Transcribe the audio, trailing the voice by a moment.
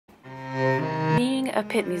a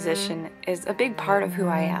pit musician is a big part of who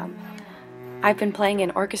I am. I've been playing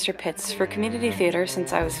in orchestra pits for community theater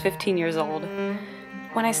since I was 15 years old.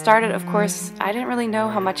 When I started, of course, I didn't really know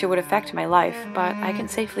how much it would affect my life, but I can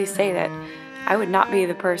safely say that I would not be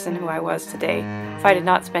the person who I was today if I did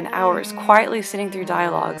not spend hours quietly sitting through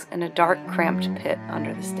dialogues in a dark, cramped pit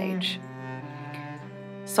under the stage.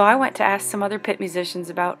 So I went to ask some other pit musicians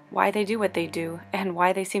about why they do what they do and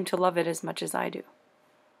why they seem to love it as much as I do.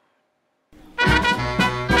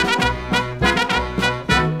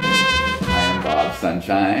 I'm Bob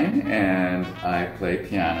Sunshine, and I play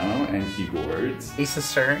piano and keyboards. Lisa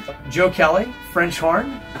Stern. Joe Kelly, French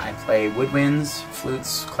horn. I play woodwinds,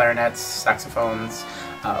 flutes, clarinets, saxophones,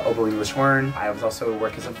 oboe English horn. I also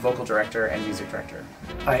work as a vocal director and music director.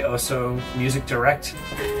 I also music direct.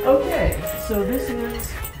 Okay, so this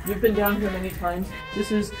is, you've been down here many times,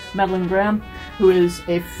 this is Madeline Graham, who is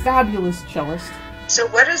a fabulous cellist. So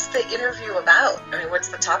what is the interview about? I mean, what's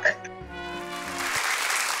the topic?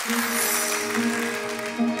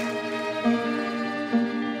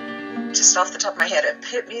 Just off the top of my head, a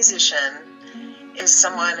pit musician is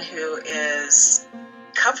someone who is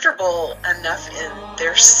comfortable enough in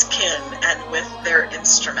their skin and with their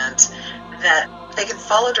instrument that they can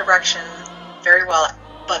follow direction very well,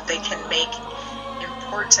 but they can make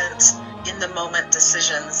important in-the-moment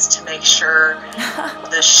decisions to make sure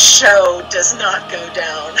the show does not go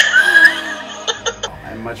down.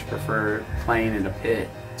 I much prefer playing in a pit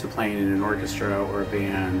to playing in an orchestra or a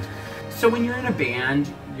band. So when you're in a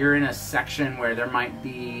band, you're in a section where there might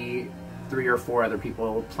be 3 or 4 other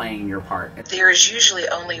people playing your part. There is usually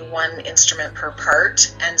only one instrument per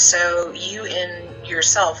part, and so you in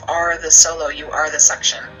yourself are the solo, you are the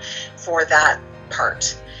section for that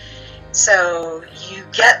part. So you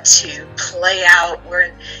get to play out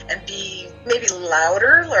and be maybe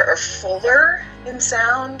louder or fuller in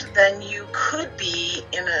sound than you could be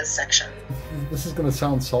in a section. This is going to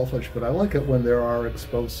sound selfish, but I like it when there are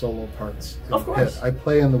exposed solo parts in Of the course. pit. I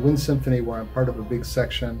play in the Wind Symphony where I'm part of a big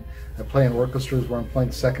section. I play in orchestras where I'm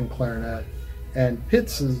playing second clarinet. And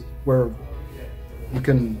pits is where you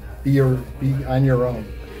can be on your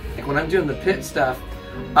own. Like when I'm doing the pit stuff,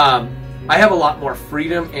 I have a lot more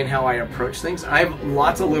freedom in how I approach things. I have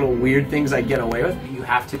lots of little weird things I get away with. You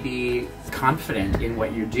have to be confident in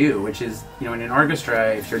what you do, which is, you know, in an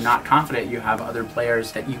orchestra, if you're not confident, you have other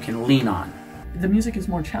players that you can lean on. The music is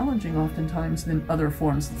more challenging oftentimes than other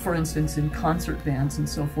forms. For instance, in concert bands and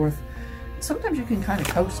so forth, sometimes you can kind of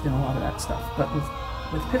coast in a lot of that stuff, but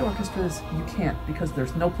with pit orchestras, you can't because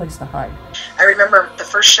there's no place to hide. I remember the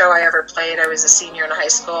first show I ever played, I was a senior in high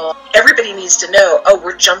school. Everybody needs to know, oh,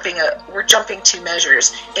 we're jumping 2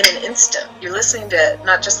 measures in an instant. You're listening to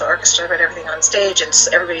not just the orchestra, but everything on stage, and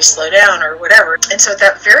everybody slow down or whatever. And so at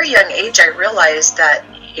that very young age, I realized that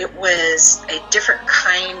it was a different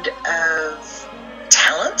kind of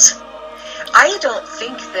talent. I don't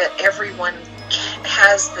think that everyone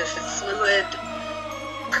has the fluid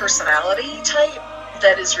personality type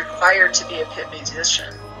that is required to be a pit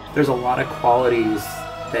musician. There's a lot of qualities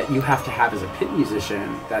that you have to have as a pit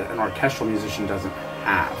musician that an orchestral musician doesn't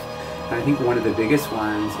have. And I think one of the biggest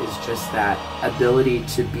ones is just that ability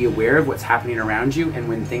to be aware of what's happening around you, and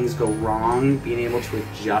when things go wrong, being able to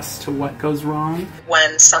adjust to what goes wrong.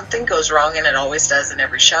 When something goes wrong, and it always does in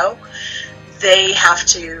every show, they have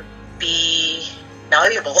to be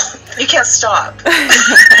malleable. You can't stop.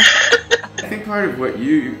 I think part of what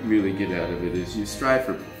you really get out of it is you strive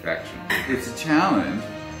for perfection. It's a challenge,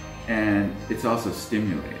 and it's also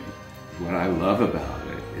stimulating. What I love about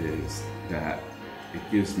it is that it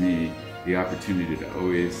gives me the opportunity to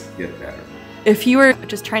always get better. If you were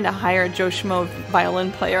just trying to hire a Joe Schmo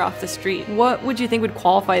violin player off the street, what would you think would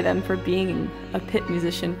qualify them for being a pit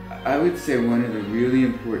musician? I would say one of the really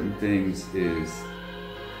important things is,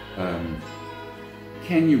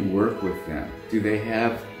 can you work with them? Do they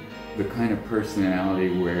have the kind of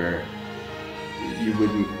personality where you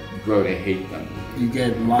wouldn't grow to hate them? You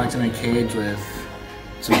get locked in a cage with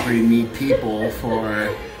some pretty neat people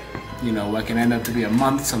for, you know, what can end up to be a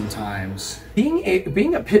month sometimes. Being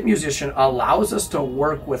a pit musician allows us to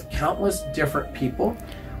work with countless different people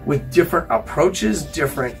with different approaches,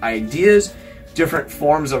 different ideas, different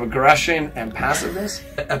forms of aggression and passiveness.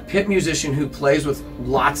 A pit musician who plays with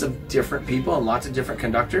lots of different people and lots of different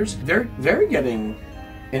conductors, they're getting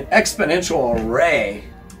an exponential array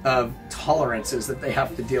of tolerances that they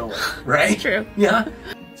have to deal with, right? True. Yeah.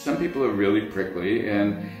 Some people are really prickly,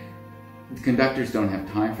 and conductors don't have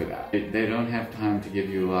time for that. They don't have time to give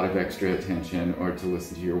you a lot of extra attention or to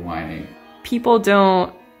listen to your whining. People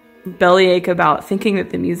don't bellyache about thinking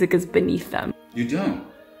that the music is beneath them. You don't.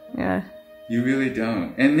 Yeah. You really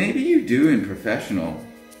don't. And maybe you do in professional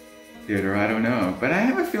theater, I don't know. But I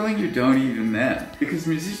have a feeling you don't even then. Because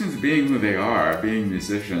musicians being who they are, being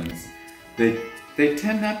musicians, they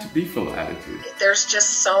tend not to be full of attitude. There's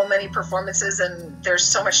just so many performances and there's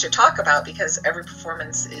so much to talk about because every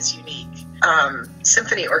performance is unique.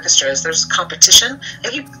 Symphony orchestras, there's competition,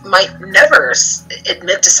 and you might never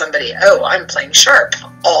admit to somebody, oh, I'm playing sharp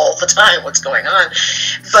all the time, what's going on?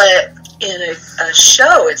 But in a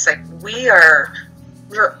show, it's like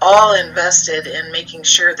we're all invested in making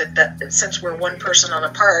sure that since we're one person on a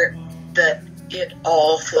part, that it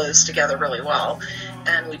all flows together really well,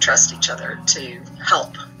 and we trust each other to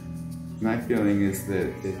help. My feeling is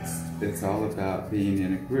that it's all about being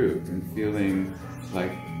in a group and feeling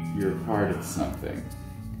like you're part of something.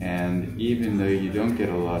 And even though you don't get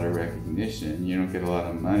a lot of recognition, you don't get a lot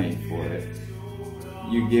of money for it,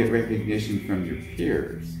 you get recognition from your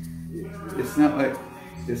peers. It's not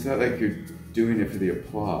like you're doing it for the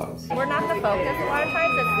applause. We're not the focus. A lot of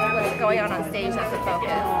times it's what's going on stage that's the focus.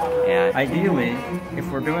 Yeah. Ideally, if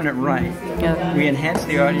we're doing it right, we enhance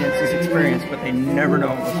the audience's experience, but they never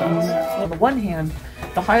know it was us. On the one hand,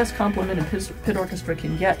 the highest compliment a pit orchestra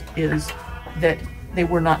can get is that they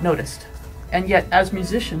were not noticed. And yet, as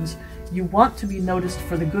musicians, you want to be noticed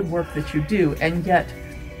for the good work that you do, and yet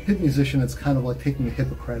pit musician, it's kind of like taking a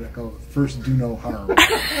Hippocratic oath. First, do no harm.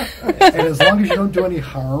 And as long as you don't do any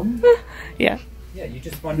harm, yeah, you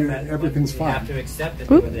just fundamentally everything's fine. You have to accept that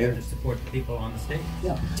we're there to support the people on the stage.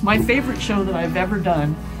 Yeah. It's my favorite show that I've ever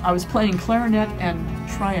done. I was playing clarinet and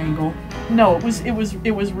triangle. No, it was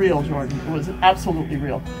real, Jordan. It was absolutely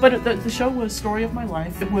real. But the show was Story of My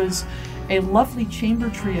Life. It was a lovely chamber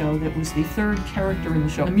trio that was the third character in the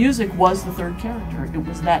show. The music was the third character. It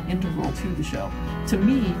was that integral to the show. To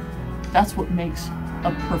me, that's what makes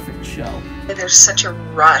a perfect show. There's such a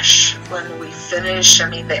rush when we finish. I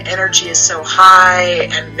mean, the energy is so high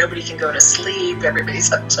and nobody can go to sleep. Everybody's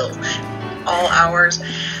up till all hours.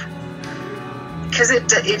 Because it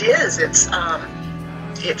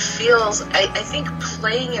feels, I think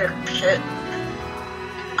playing in a pit,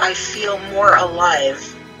 I feel more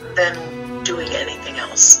alive than doing anything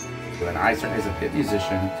else. And I certainly, as a pit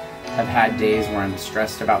musician, have had days where I'm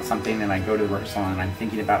stressed about something and I go to the rehearsal and I'm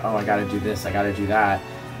thinking about, oh, I gotta do this, I gotta do that.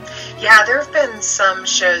 Yeah, there have been some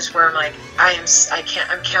shows where I'm like, I'm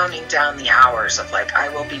counting down the hours of like, I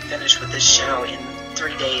will be finished with this show in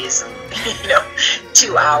 3 days and,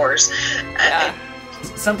 2 hours. Yeah.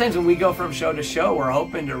 Sometimes when we go from show to show, we're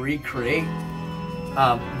hoping to recreate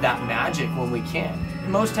that magic when we can.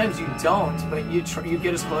 Most times you don't, but you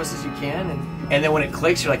get as close as you can, and then when it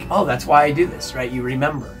clicks, you're like, oh, that's why I do this, right? You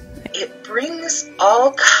remember. It brings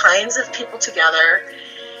all kinds of people together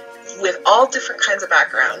with all different kinds of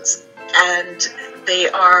backgrounds, and they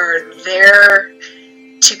are there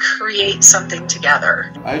to create something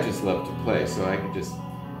together. I just love to play, so I could just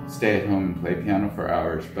stay at home and play piano for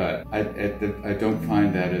hours, but I don't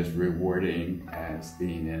find that as rewarding as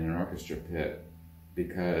being in an orchestra pit,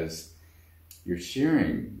 because you're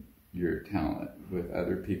sharing your talent with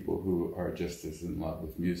other people who are just as in love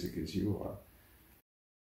with music as you are.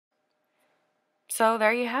 So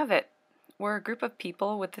there you have it. We're a group of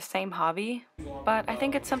people with the same hobby, but I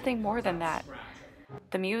think it's something more than that.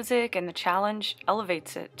 The music and the challenge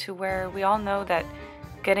elevates it to where we all know that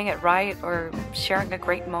getting it right or sharing a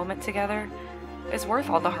great moment together is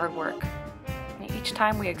worth all the hard work. Each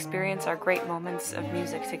time we experience our great moments of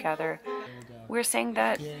music together, we're saying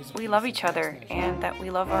that we love each other and that we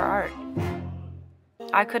love our art.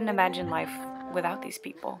 I couldn't imagine life without these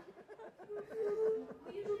people.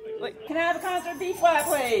 Can I have a concert B flat,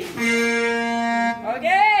 please?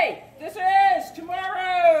 Okay, this is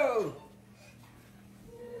Tomorrow.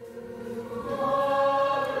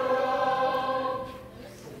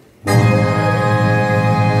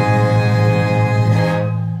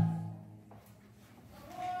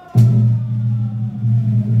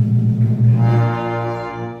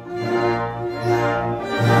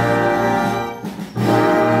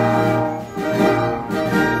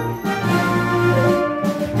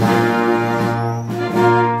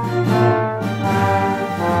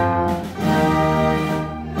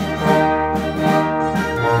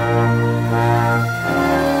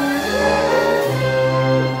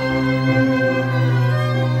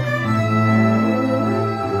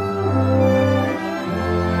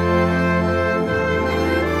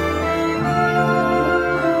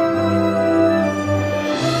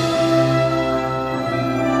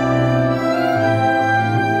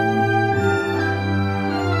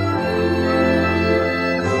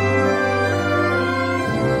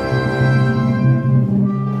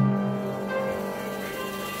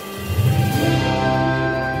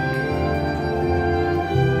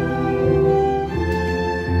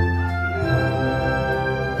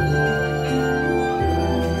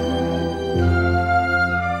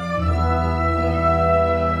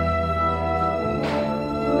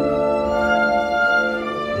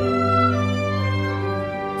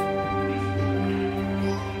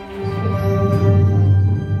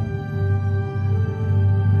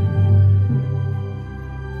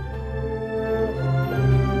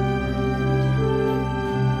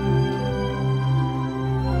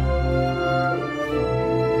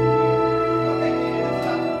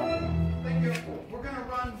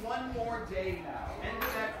 Into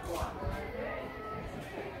that one.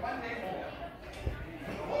 One day.